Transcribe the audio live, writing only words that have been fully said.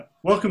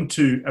Welcome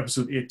to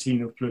episode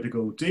 18 of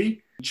Political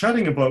D.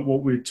 Chatting about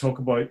what we talk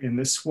about in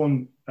this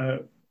one,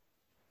 the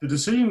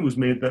decision was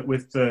made that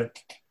with the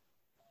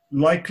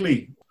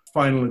likely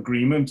final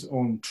agreement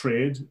on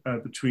trade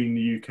between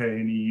the UK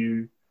and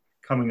EU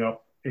coming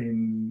up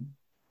in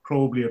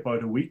probably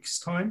about a week's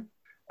time,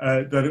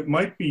 that it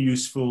might be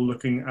useful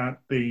looking at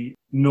the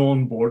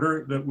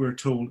non-border that we're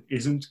told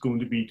isn't going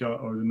to be down,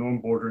 or the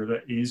non-border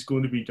that is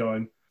going to be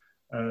down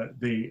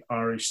the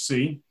Irish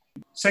Sea.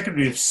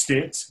 Secretary of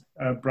State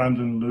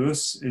Brandon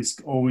Lewis is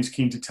always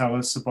keen to tell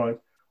us about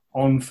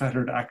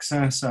unfettered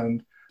access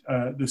and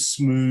the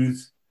smooth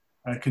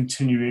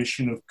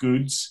continuation of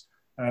goods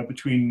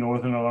between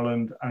Northern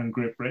Ireland and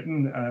Great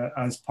Britain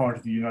as part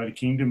of the United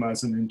Kingdom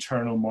as an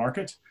internal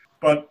market.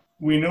 But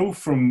we know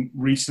from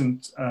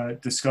recent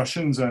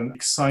discussions and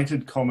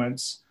excited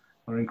comments,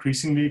 or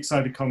increasingly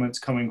excited comments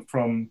coming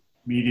from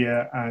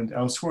media and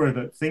elsewhere,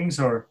 that things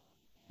are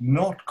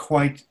not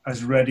quite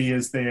as ready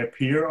as they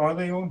appear, are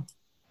they, Owen?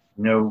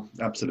 No,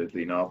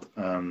 absolutely not.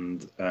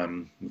 And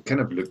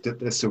kind of looked at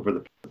this over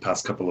the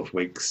past couple of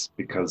weeks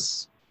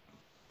because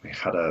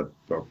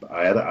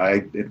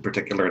I in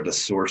particular had a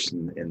source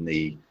in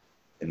the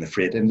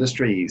freight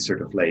industry. He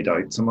sort of laid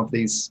out some of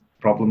these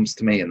problems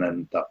to me, and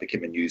then that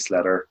became a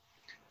newsletter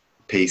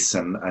piece,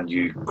 and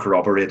you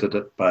corroborated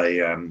it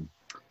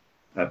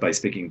by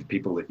speaking to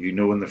people that you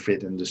know in the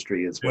freight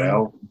industry as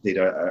well. Indeed,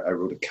 I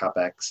wrote a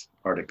CapEx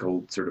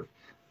article sort of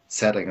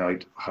setting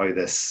out how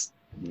this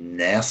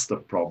nest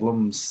of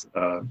problems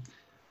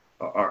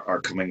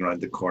are coming around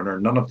the corner.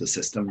 None of the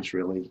systems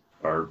really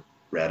are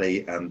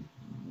ready, and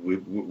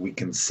we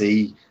can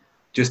see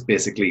just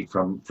basically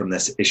from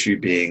this issue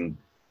being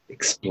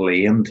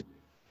explained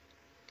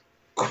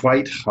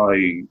quite how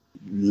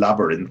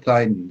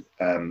labyrinthine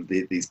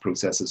these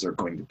processes are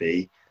going to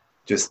be.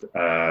 Just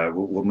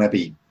we'll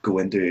maybe go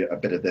into a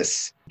bit of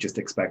this. Just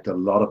expect a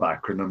lot of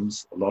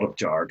acronyms, a lot of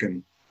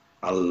jargon,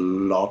 a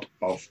lot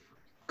of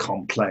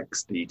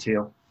complex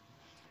detail.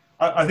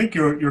 I think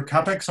your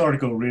CapEx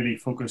article really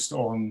focused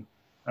on,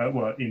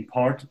 in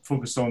part,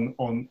 focused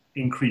on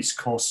increased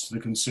costs to the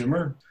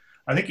consumer.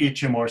 I think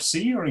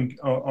HMRC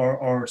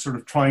are sort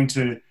of trying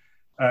to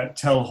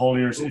tell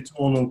hauliers it's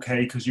all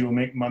okay because you'll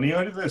make money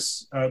out of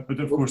this. But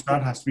of course,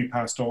 that has to be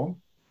passed on.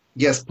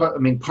 Yes, but I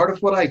mean, part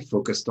of what I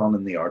focused on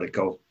in the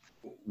article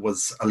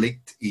was a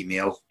leaked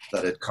email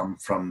that had come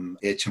from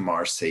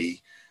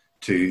HMRC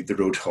to the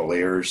Road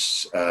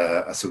Hauliers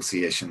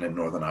Association in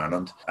Northern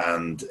Ireland,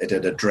 and it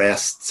had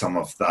addressed some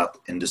of that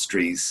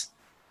industry's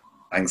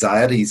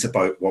anxieties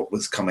about what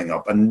was coming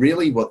up. And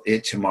really what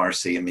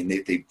HMRC, I mean,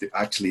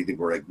 they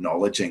were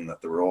acknowledging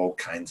that there were all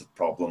kinds of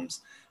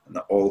problems and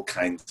that all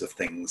kinds of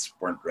things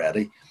weren't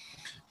ready.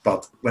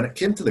 But when it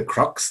came to the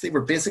crux, they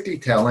were basically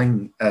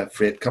telling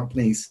freight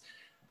companies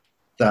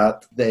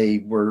that they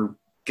were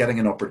getting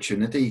an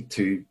opportunity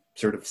to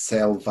sort of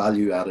sell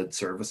value-added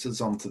services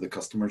onto the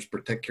customers,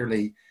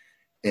 particularly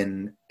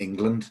in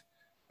England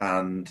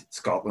and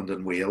Scotland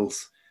and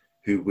Wales,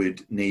 who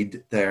would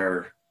need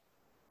their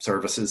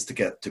services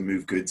to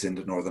move goods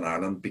into Northern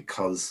Ireland,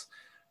 because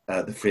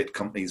the freight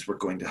companies were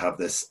going to have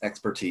this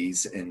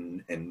expertise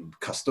in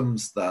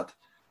customs that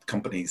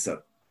companies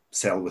that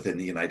sell within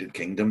the United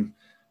Kingdom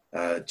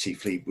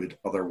chiefly would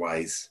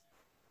otherwise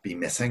be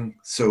missing.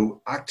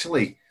 So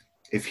actually,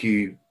 if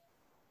you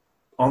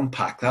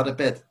unpack that a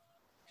bit,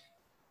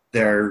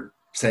 they're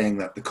saying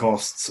that the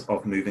costs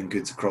of moving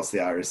goods across the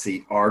Irish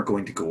Sea are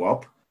going to go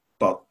up,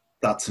 but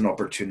that's an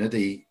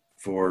opportunity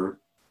for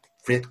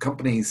freight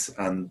companies,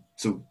 and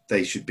so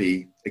they should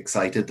be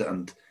excited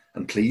and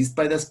pleased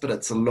by this. But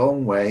it's a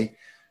long way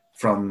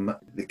from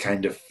the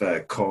kind of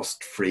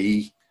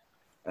cost-free,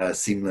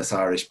 seamless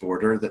Irish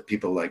border that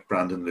people like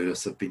Brandon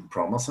Lewis have been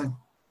promising.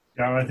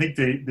 Yeah, I think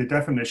the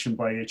definition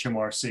by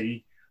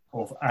HMRC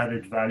of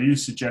added value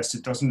suggests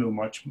it doesn't know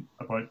much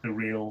about the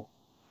real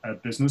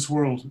business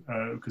world,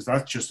 because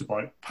that's just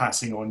about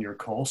passing on your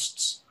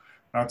costs.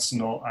 That's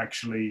not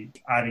actually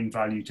adding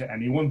value to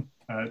anyone.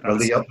 Well,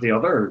 the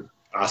other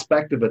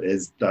aspect of it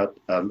is that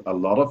a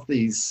lot of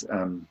these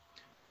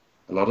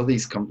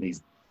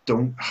companies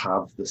don't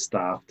have the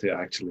staff to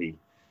actually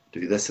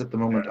do this at the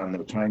moment, and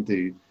they're trying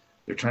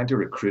to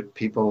recruit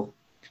people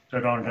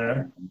that aren't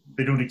there.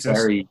 They don't exist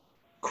very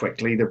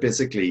quickly. They're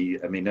basically,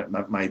 I mean,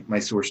 my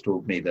source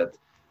told me that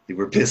they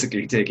were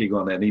basically taking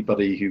on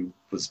anybody who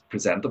was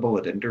presentable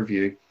at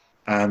interview,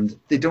 and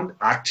they don't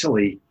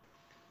actually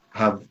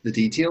have the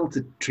detail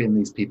to train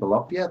these people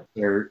up yet.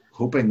 They're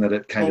hoping that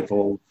it kind of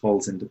all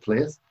falls into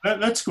place.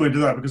 Let's go into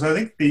that, because I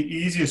think the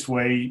easiest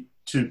way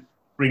to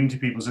bring to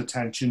people's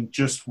attention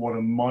just what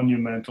a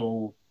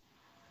monumental...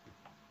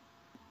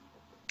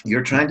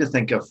 You're trying to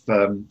think of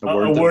a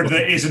word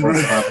that isn't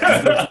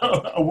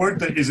a word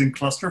that isn't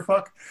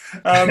clusterfuck.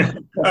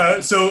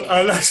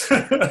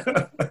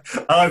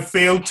 I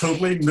failed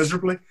totally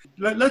miserably.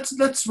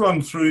 Let's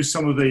run through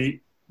some of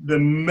the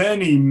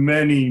many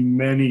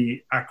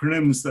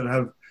acronyms that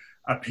have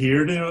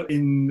appeared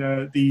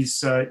in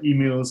these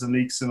emails and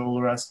leaks and all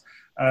the rest.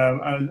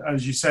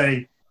 As you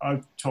say,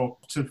 I've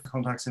talked to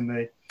contacts in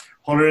the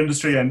haulier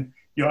industry, and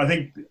I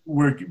think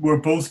we're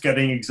both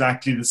getting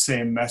exactly the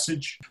same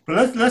message.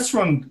 But let's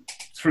run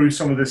through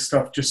some of this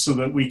stuff just so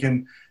that we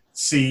can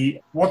see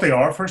what they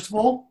are first of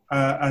all,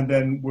 and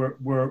then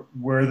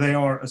where they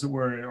are, as it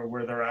were, or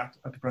where they're at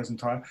the present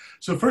time.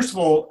 So first of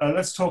all,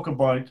 let's talk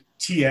about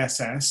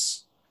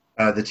TSS.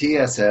 The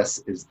TSS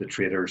is the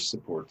Trader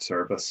Support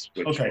Service.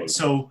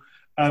 So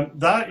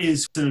that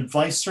is an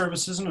advice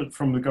service, isn't it,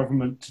 from the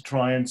government to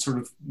try and sort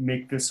of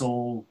make this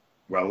all...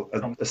 Well,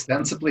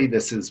 ostensibly,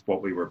 this is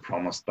what we were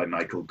promised by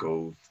Michael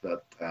Gove,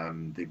 that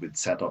they would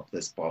set up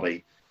this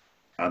body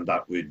and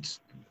that would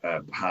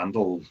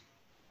handle,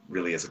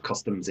 really as a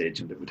customs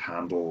agent, it would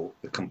handle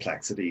the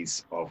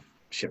complexities of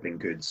shipping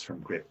goods from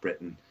Great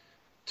Britain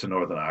to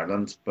Northern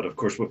Ireland. But of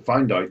course, we've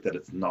found out that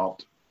it's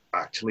not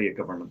actually a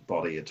government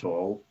body at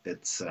all.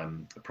 It's a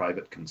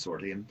private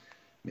consortium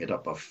made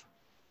up of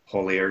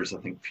hauliers.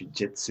 I think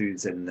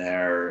Fujitsu's in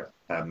there,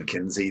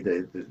 McKinsey,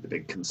 the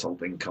big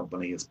consulting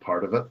company, is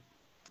part of it.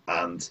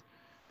 And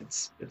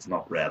it's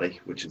not ready,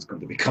 which is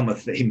going to become a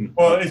theme.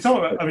 Well, it's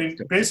not. I mean,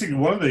 basically,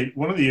 one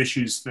of the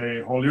issues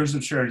the hauliers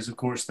have shared is, of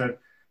course, that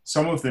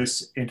some of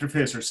this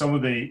interface or some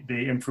of the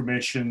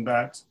information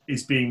that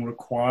is being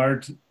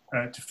required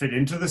to fit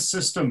into the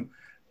system,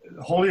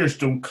 hauliers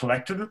don't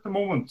collect it at the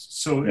moment.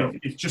 So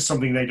it's just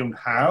something they don't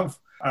have.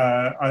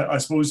 I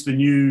suppose the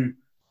new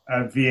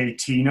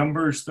VAT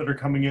numbers that are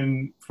coming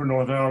in for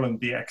Northern Ireland,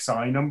 the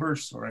XI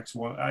numbers or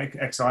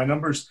XI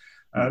numbers,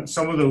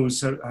 some of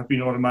those have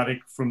been automatic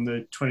from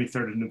the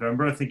 23rd of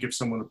November, I think, if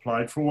someone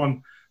applied for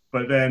one.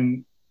 But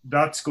then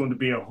that's going to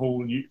be a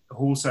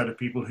whole set of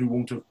people who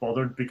won't have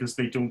bothered because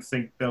they don't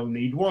think they'll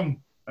need one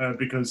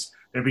because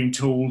they're being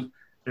told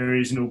there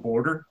is no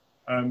border.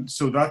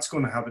 So that's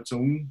going to have its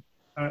own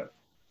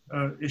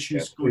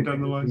issues going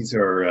down the line. These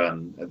are,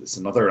 it's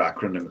another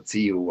acronym, it's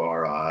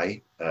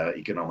EORI,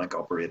 Economic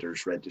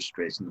Operators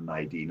Registration and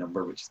ID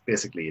Number, which is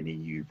basically an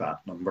EU VAT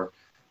number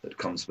that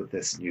comes with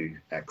this new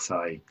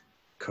XI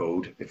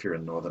code if you're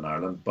in Northern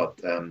Ireland. But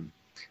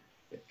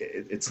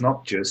it's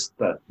not just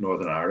that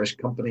Northern Irish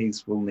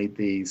companies will need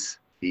these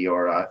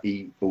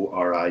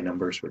EORI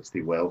numbers, which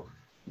they will.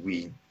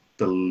 We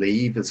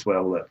believe as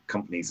well that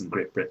companies in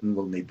Great Britain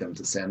will need them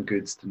to send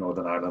goods to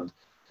Northern Ireland.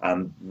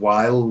 And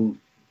while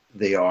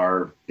they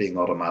are being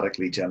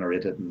automatically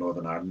generated in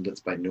Northern Ireland,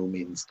 it's by no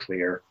means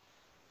clear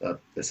that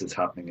this is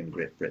happening in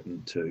Great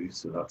Britain too.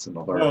 So that's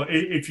another... Well,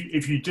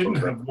 if you didn't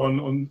have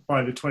one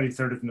by the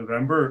 23rd of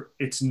November,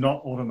 it's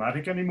not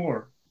automatic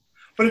anymore.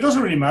 But it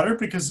doesn't really matter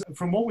because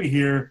from what we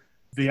hear,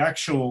 the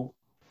actual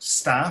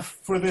staff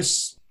for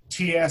this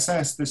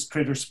TSS, this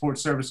Trader Support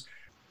Service,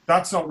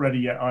 that's not ready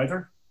yet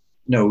either.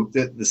 No,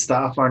 the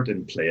staff aren't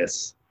in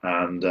place,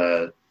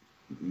 and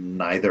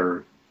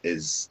neither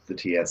is the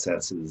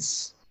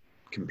TSS's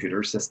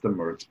computer system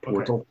or its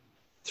portal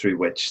through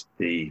which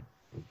the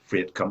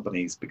freight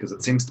companies, because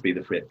it seems to be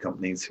the freight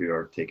companies who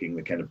are taking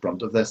the kind of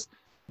brunt of this,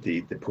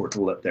 the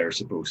portal that they're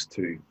supposed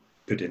to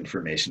put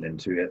information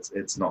into,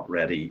 it's not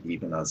ready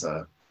even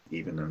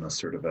in a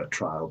sort of a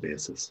trial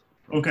basis.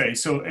 Okay,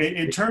 so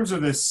in terms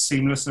of this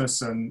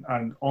seamlessness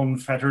and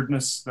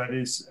unfetteredness that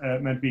is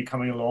meant to be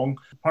coming along,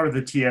 part of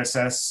the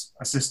TSS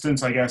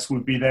assistance, I guess,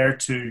 would be there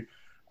to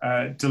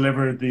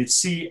deliver the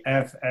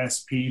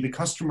CFSP, the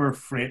Customer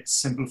Freight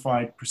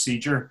Simplified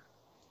Procedure.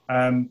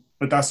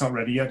 But that's not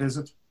ready yet, is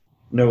it?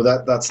 No,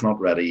 that's not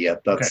ready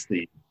yet. That's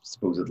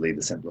supposedly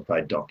the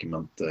simplified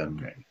document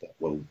that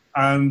will...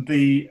 And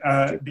the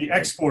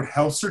export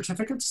health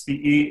certificates,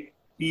 the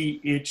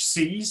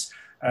EHCs,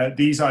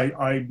 these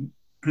I'm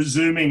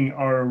presuming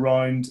are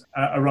around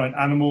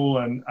animal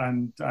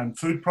and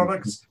food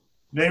products.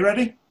 They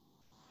ready?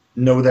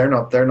 No, they're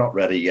not. They're not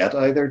ready yet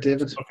either,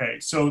 David. Okay,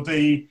 so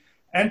the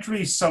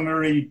entry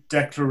summary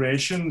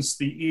declarations,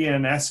 the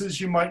ENSs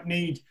you might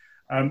need.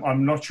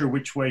 I'm not sure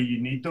which way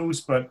you need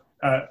those, but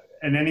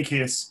in any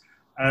case,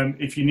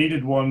 if you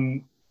needed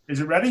one, is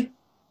it ready?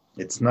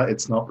 It's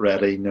not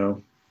ready,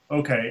 no.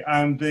 Okay,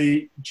 and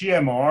the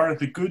GMR,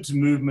 the Goods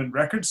Movement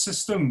Record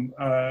System,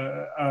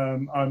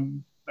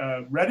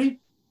 ready?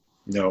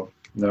 No,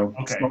 okay.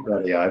 It's not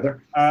ready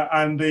either.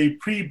 And the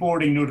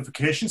pre-boarding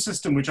notification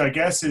system, which I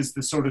guess is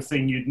the sort of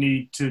thing you'd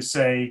need to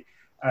say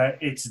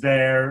it's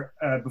there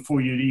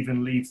before you'd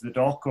even leave the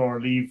dock or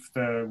leave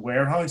the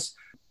warehouse.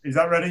 Is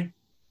that ready?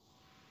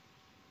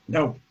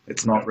 No,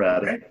 it's not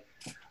ready. Okay.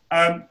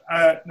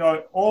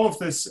 Now, all of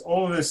this,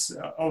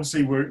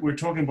 obviously, we're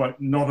talking about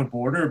not a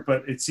border,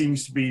 but it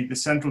seems to be the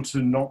central to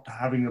not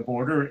having a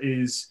border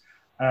is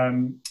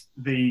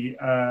the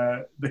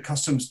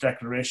customs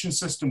declaration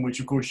system, which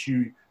of course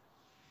you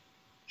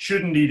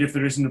shouldn't need if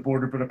there isn't a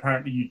border, but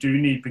apparently you do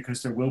need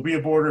because there will be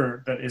a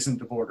border that isn't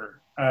a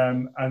border.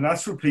 And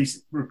that's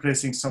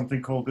replacing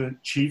something called the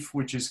CHIEF,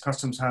 which is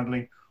Customs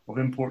Handling of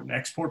Import and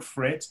Export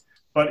Freight.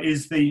 But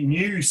is the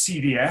new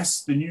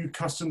CDS, the new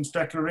Customs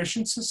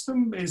Declaration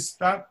System, is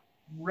that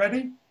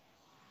ready?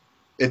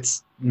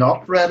 It's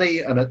not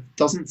ready, and it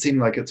doesn't seem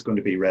like it's going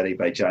to be ready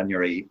by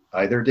January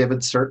either,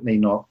 David. Certainly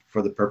not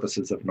for the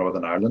purposes of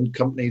Northern Ireland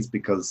companies,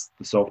 because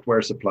the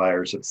software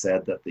suppliers have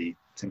said that the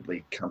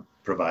simply can't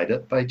provide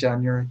it by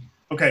January.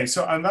 Okay,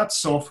 so and that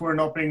software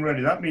not being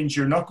ready, that means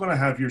you're not going to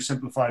have your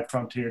simplified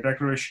frontier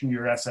declaration,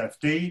 your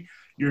SFD,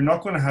 you're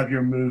not going to have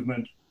your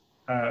movement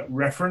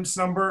reference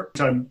number,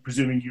 which I'm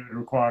presuming you would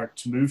require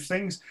to move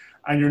things,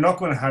 and you're not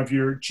going to have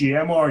your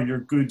GMR, your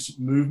goods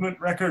movement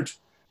record.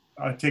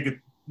 I take it,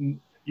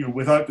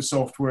 without the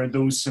software,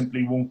 those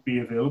simply won't be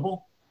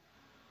available.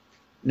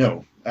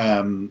 No,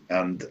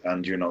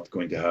 and you're not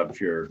going to have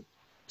your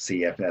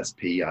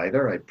CFSP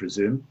either, I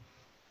presume.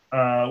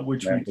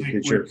 Which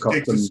because your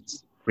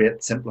customs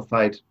rate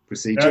simplified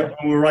procedure.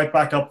 And we're right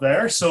back up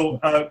there. So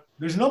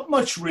there's not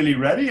much really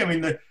ready. I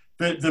mean,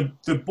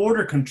 the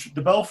border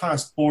the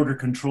Belfast border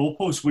control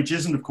post, which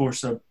isn't of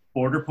course a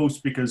border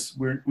post because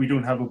we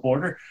don't have a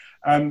border.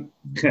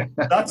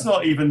 That's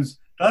not even.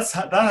 That's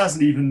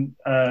not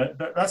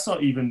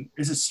even.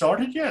 Is it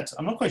started yet?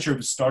 I'm not quite sure if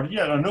it's started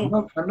yet. I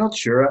know. I'm not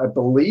sure. I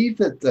believe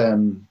that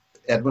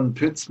Edwin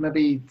Poots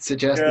maybe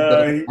suggested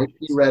that it might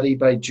be ready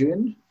by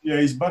June. Yeah,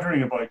 he's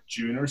buttering about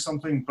June or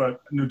something,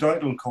 but no doubt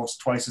it'll cost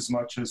twice as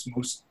much as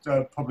most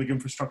public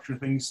infrastructure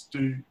things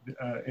do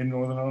in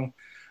Northern Ireland,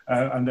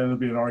 and then there'll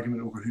be an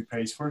argument over who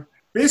pays for it.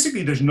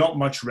 Basically, there's not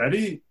much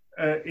ready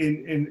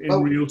in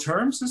real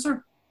terms, is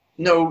there?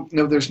 No,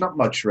 there's not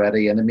much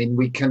ready, and I mean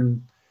we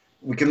can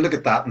look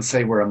at that and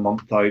say we're a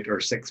month out or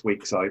 6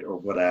 weeks out or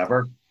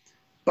whatever,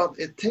 but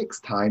it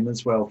takes time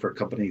as well for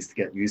companies to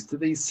get used to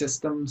these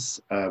systems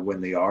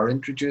when they are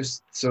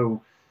introduced.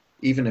 So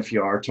even if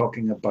you are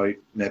talking about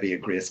maybe a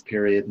grace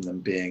period and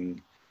them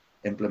being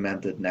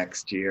implemented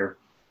next year,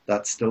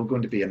 that's still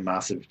going to be a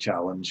massive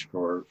challenge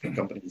for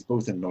companies,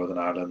 both in Northern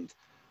Ireland,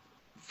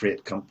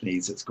 freight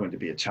companies. It's going to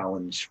be a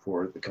challenge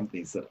for the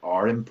companies that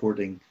are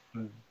importing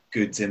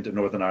goods into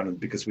Northern Ireland,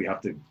 because we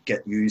have to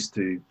get used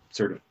to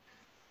sort of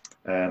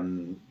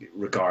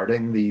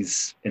regarding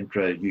these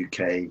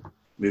intra-UK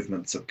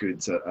movements of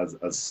goods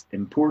as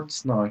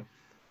imports now.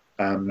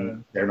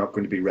 They're not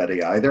going to be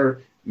ready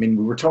either. I mean,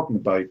 we were talking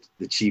about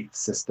the chief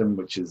system,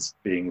 which is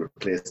being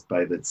replaced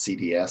by the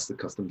CDS, the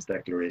Customs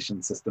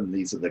Declaration System.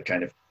 These are the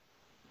kind of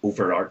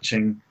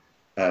overarching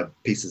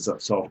pieces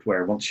of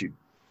software. Once you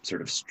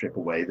sort of strip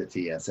away the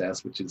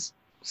TSS, which is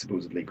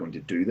supposedly going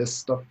to do this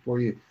stuff for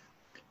you,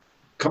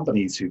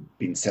 companies who've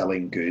been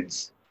selling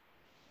goods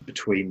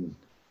between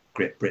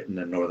Great Britain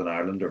and Northern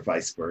Ireland or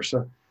vice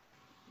versa,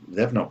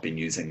 they've not been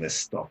using this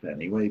stuff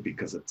anyway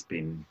because it's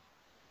been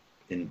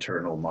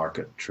internal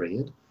market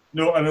trade.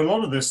 No, and a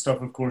lot of this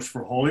stuff, of course,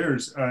 for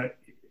hauliers,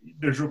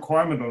 there's a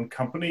requirement on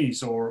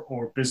companies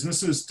or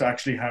businesses to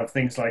actually have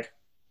things like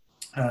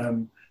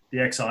the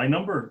XI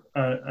number.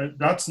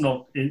 That's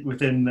not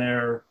within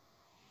their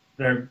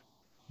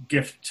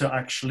gift to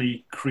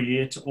actually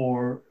create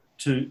or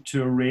to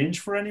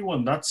arrange for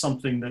anyone. That's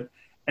something that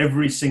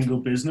every single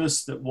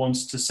business that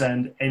wants to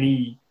send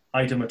any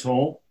item at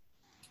all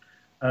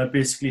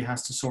basically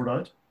has to sort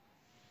out.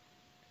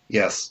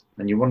 Yes,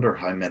 and you wonder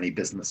how many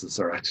businesses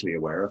are actually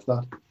aware of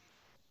that.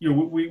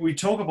 We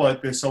talk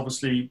about this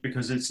obviously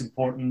because it's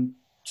important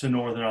to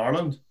Northern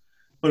Ireland,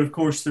 but of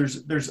course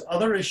there's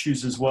other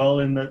issues as well,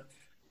 in that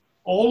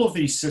all of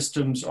these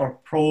systems are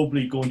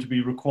probably going to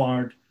be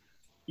required,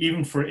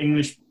 even for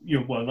English.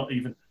 Well, not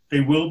even.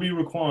 They will be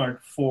required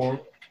for,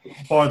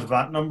 bar the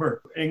VAT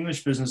number.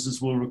 English businesses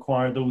will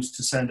require those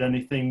to send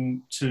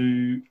anything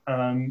to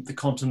the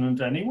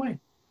continent anyway.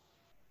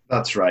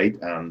 That's right,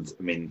 and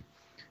I mean,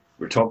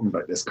 we're talking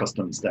about this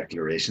customs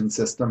declaration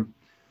system.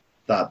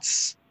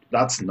 That's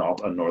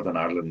not a Northern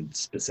Ireland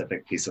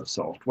specific piece of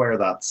software.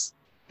 That's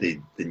the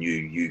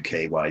new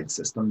UK-wide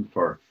system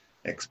for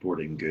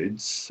exporting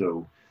goods.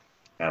 So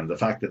the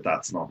fact that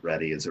that's not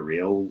ready is a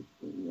real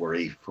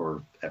worry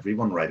for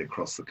everyone right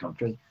across the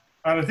country.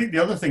 And I think the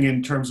other thing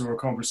in terms of our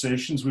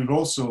conversations, we've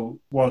also,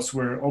 whilst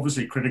we're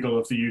obviously critical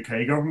of the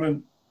UK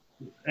government,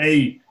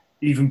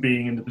 even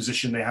being in the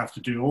position they have to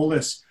do all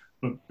this,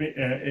 but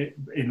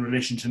in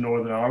relation to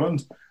Northern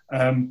Ireland,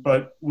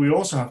 but we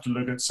also have to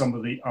look at some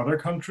of the other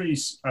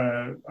countries,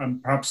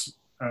 and perhaps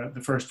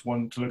the first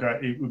one to look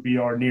at, it would be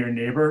our near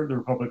neighbour, the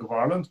Republic of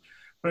Ireland.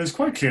 But it's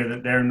quite clear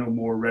that they're no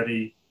more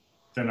ready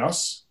than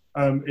us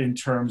in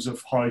terms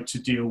of how to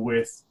deal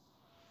with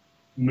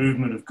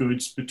movement of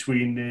goods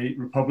between the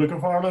Republic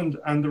of Ireland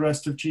and the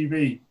rest of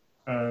GB.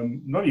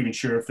 Not even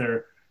sure if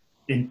they're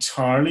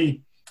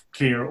entirely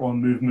clear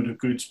on movement of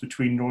goods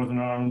between Northern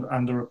Ireland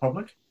and the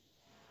Republic.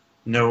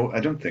 No, I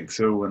don't think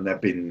so. And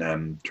they've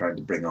been trying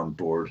to bring on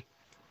board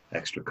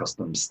extra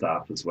customs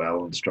staff as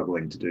well and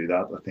struggling to do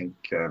that, I think,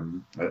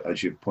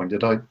 as you've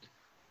pointed out.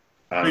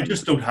 They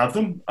just don't have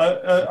them.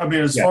 I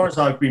mean, as far as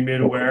I've been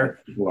made aware,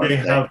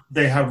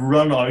 they have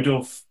run out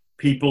of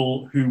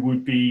people who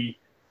would be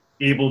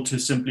able to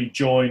simply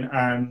join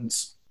and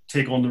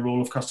take on the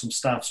role of customs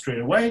staff straight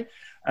away.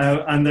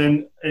 And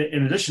then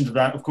in addition to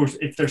that, of course,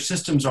 if their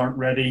systems aren't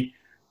ready,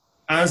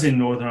 as in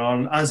Northern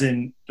Ireland, as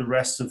in the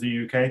rest of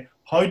the UK,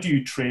 how do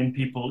you train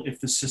people if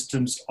the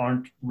systems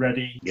aren't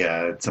ready?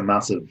 Yeah, it's a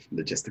massive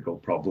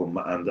logistical problem.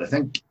 And I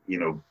think,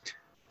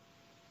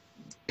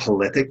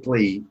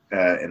 politically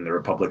in the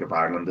Republic of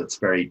Ireland, it's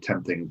very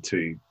tempting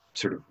to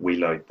sort of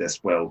wheel out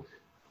this, well,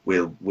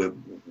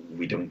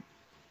 we don't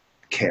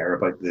care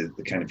about the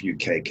kind of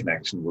UK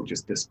connection. We'll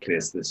just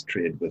displace this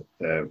trade with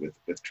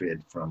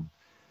trade from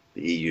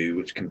the EU,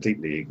 which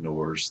completely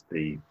ignores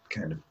the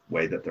kind of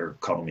way that their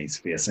economy is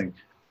facing,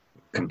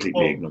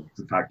 completely ignores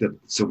the fact that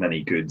so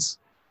many goods,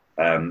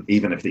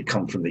 even if they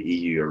come from the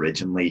EU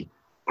originally,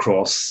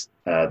 cross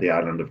the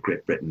island of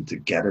Great Britain to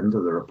get into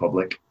the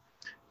Republic,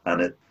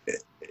 and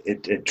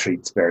it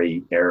treats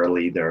very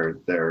airily their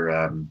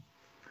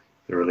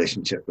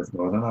relationship with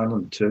Northern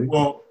Ireland too.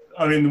 Well,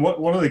 I mean,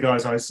 one of the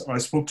guys I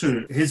spoke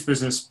to, his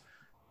business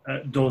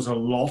does a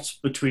lot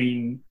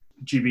between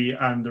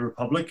GB and the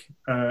Republic,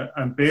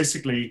 and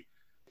basically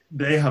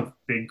they have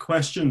big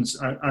questions.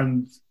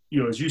 And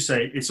you know, as you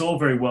say, it's all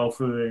very well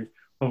for the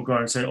public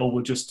guard and say, "Oh,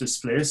 we'll just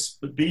displace,"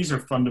 but these are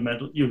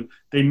fundamental. You know,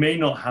 they may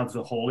not have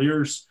the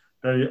hauliers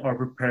that are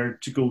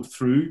prepared to go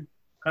through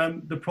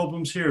the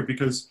problems here,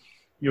 because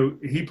you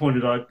know, he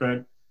pointed out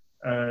that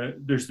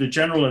there's the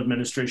general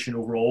administration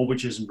overall,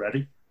 which isn't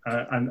ready,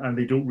 and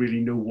they don't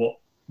really know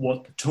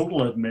what the total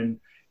admin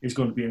is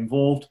going to be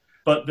involved.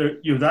 But there,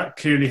 you know, that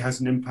clearly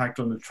has an impact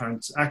on the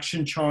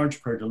transaction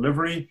charge per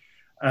delivery.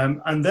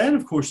 And then,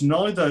 of course,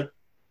 now that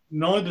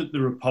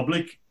the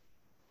Republic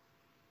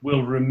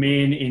will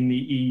remain in the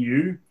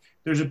EU,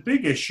 there's a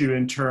big issue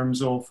in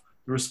terms of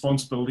the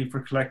responsibility for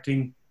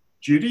collecting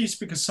duties,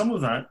 because some of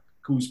that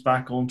goes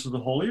back onto the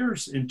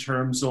hauliers in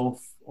terms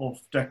of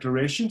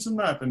declarations and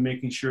that, and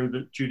making sure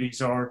that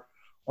duties are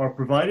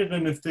provided.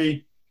 And if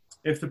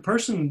the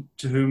person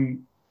to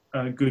whom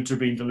goods are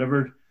being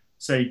delivered,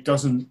 say,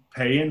 doesn't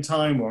pay in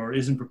time or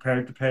isn't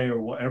prepared to pay or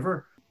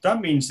whatever,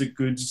 that means that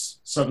goods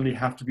suddenly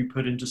have to be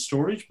put into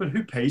storage. But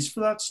who pays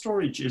for that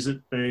storage? Is it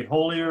the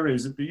haulier?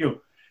 Is it the, you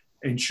know,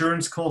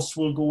 insurance costs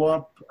will go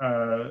up?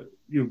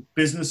 You know,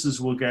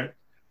 businesses will get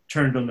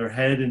turned on their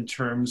head in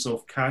terms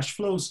of cash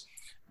flows.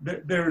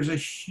 There is a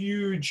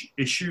huge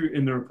issue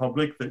in the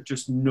Republic that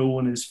just no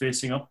one is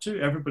facing up to.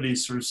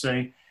 Everybody's sort of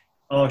saying,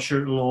 "Oh,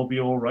 sure, it'll all be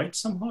all right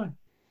somehow."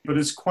 But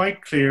it's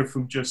quite clear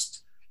from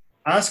just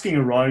asking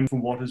around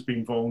from what has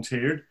been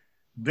volunteered,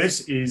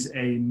 this is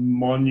a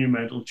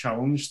monumental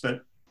challenge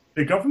that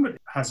the government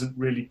hasn't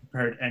really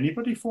prepared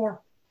anybody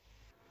for.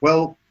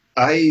 Well,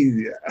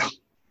 I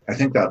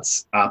think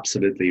that's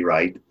absolutely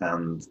right.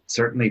 And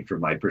certainly from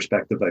my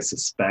perspective, I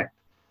suspect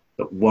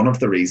that one of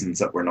the reasons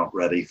that we're not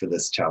ready for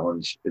this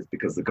challenge is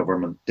because the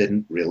government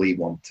didn't really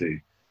want to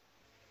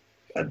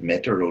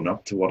admit or own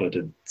up to what it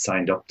had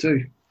signed up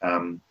to.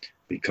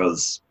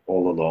 Because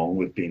all along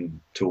we've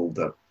been told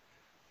that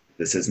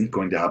this isn't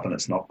going to happen.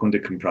 It's not going to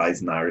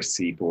comprise an Irish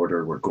sea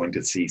border. We're going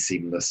to see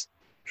seamless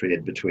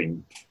trade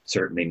between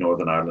certainly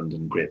Northern Ireland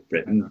and Great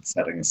Britain,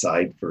 setting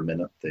aside for a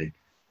minute the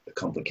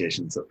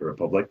complications that the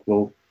Republic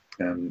will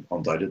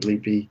undoubtedly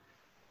be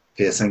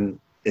facing.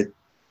 It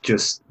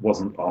just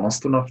wasn't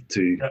honest enough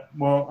to... Yeah,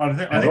 well, I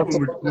think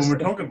when we're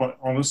talking about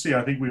honesty,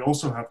 I think we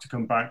also have to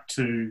come back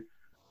to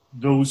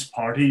those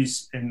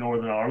parties in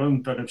Northern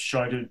Ireland that have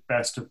shouted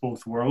best of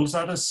both worlds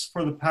at us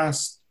for the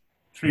past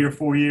 3 or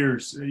 4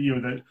 years, you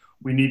know, that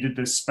we needed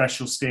this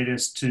special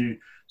status to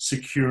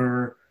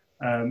secure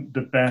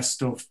the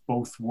best of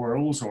both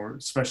worlds, or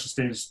special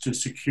status to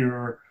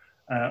secure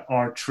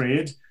our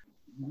trade.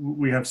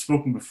 We have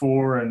spoken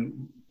before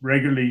and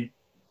regularly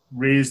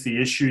raised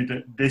the issue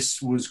that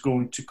this was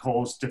going to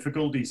cause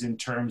difficulties in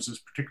terms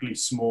of particularly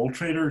small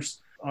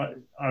traders.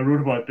 I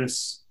wrote about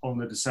this on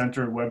the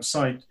Dissenter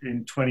website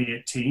in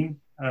 2018,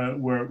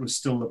 where it was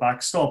still the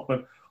backstop,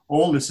 but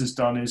all this has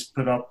done is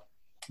put up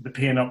the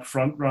pain up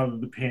front rather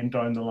than the pain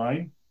down the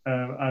line.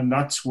 And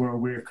that's where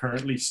we're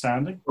currently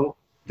standing. Well,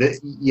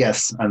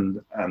 yes,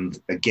 and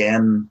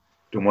again,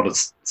 don't want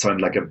to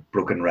sound like a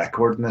broken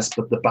record in this,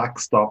 but the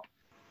backstop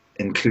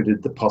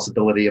included the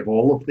possibility of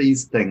all of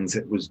these things.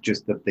 It was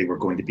just that they were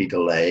going to be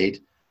delayed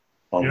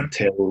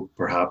until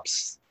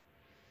perhaps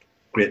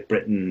Great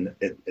Britain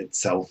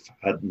itself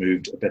had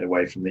moved a bit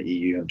away from the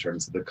EU in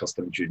terms of the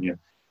customs union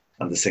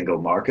and the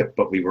single market.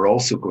 But we were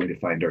also going to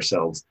find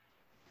ourselves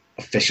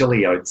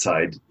officially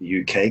outside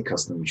the UK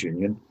customs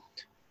union,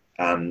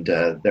 and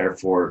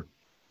therefore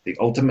the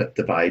ultimate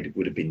divide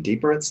would have been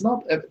deeper. It's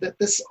not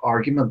this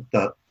argument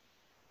that,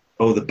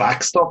 oh, the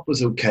backstop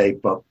was okay,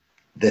 but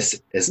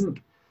this isn't.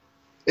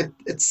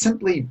 It's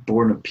simply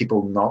born of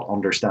people not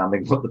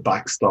understanding what the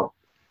backstop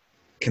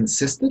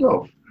consisted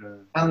of.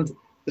 And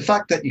the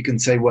fact that you can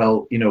say,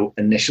 well, you know,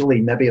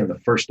 initially, maybe on the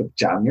 1st of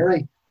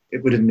January,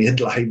 it would have made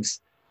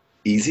lives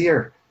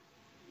easier.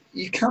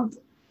 You can't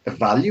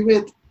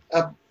evaluate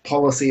a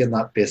policy on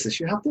that basis.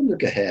 You have to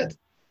look ahead,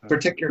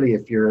 particularly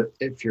if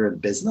you're in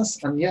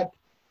business. And yet,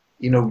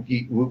 you know,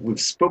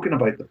 we've spoken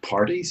about the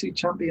parties who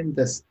championed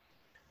this.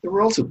 There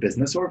were also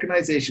business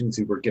organisations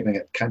who were giving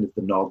it kind of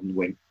the nod and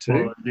wink too.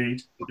 Well,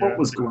 indeed. What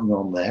was going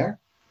on there?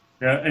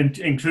 Yeah, and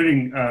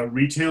including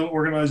retail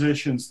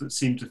organisations that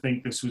seemed to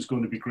think this was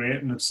going to be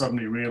great and have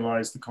suddenly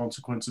realised the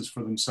consequences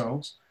for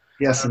themselves.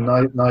 Yes, and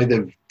now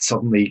they've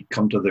suddenly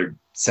come to their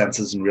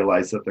senses and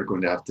realised that they're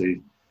going to have to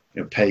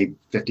pay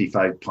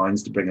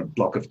 £55 to bring a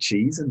block of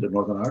cheese into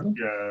Northern Ireland.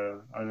 Yeah,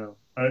 I know.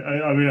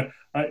 I mean,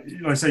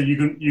 like I say,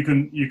 you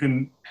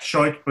can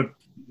shout, but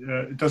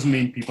it doesn't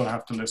mean people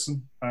have to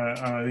listen. And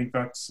I think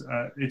that's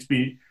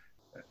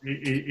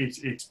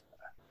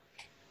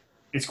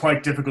it's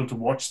quite difficult to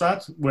watch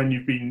that when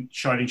you've been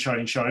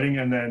shouting,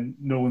 and then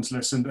no one's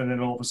listened, and then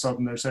all of a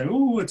sudden they're saying,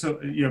 "Oh, it's a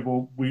yeah."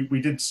 Well,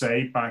 we did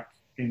say back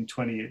in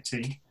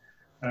 2018.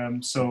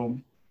 So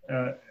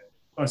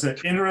I said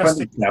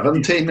interesting.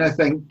 2017, I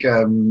think.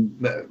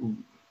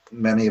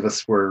 Many of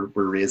us were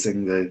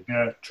raising the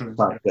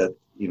fact that,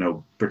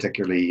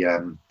 particularly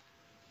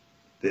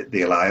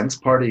the Alliance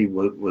Party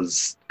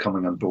was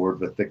coming on board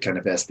with the kind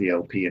of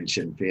SDLP and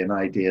Sinn Féin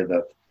idea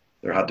that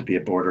there had to be a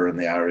border in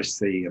the Irish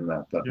Sea, and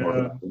that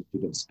Northern Ireland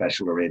should have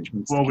special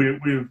arrangements. Well, we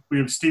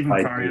have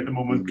Stephen Farry at the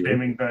moment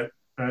claiming that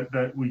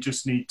we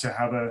just need to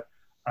have a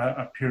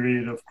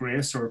period of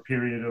grace, or a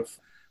period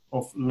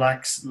of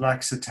lax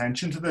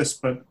attention to this.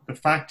 But the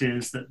fact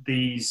is that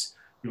these,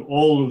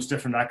 all those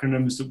different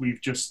acronyms that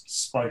we've just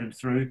spouted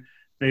through,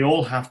 they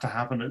all have to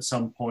happen at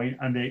some point,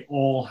 and they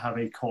all have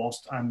a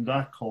cost, and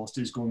that cost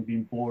is going to be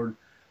borne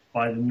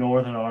by the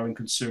Northern Ireland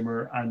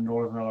consumer and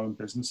Northern Ireland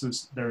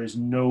businesses. There is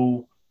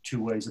no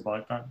two ways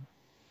about that.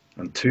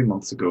 And 2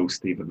 months ago,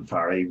 Stephen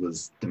Farry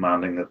was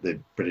demanding that the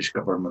British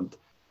government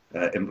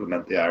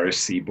implement the Irish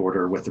sea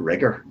border with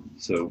rigour.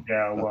 So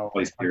yeah, well,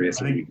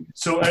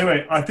 so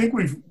anyway, I think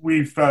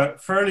we've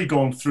fairly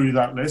gone through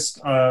that list.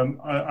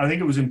 I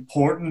think it was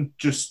important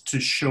just to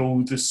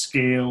show the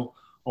scale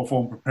of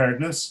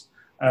unpreparedness,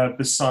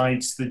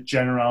 besides the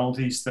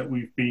generalities that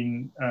we've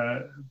been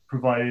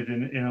provided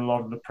in a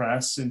lot of the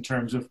press in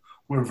terms of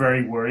we're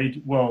very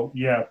worried. Well,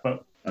 yeah,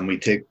 but... And we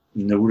take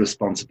no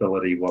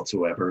responsibility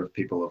whatsoever if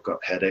people have got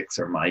headaches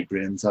or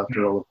migraines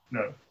after all.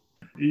 No.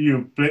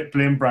 You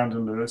blame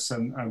Brandon Lewis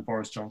and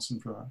Boris Johnson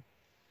for that.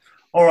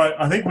 All right,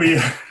 I think we,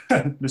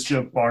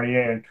 Mr.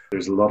 Barnier.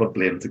 There's a lot of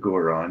blame to go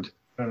around.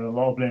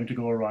 We'll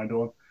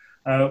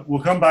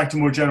come back to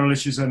more general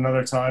issues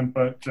another time,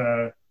 but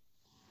I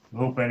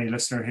hope any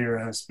listener here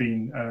has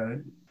been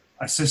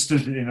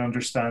assisted in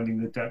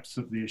understanding the depths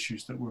of the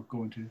issues that we're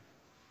going to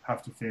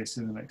have to face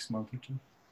in the next month or two.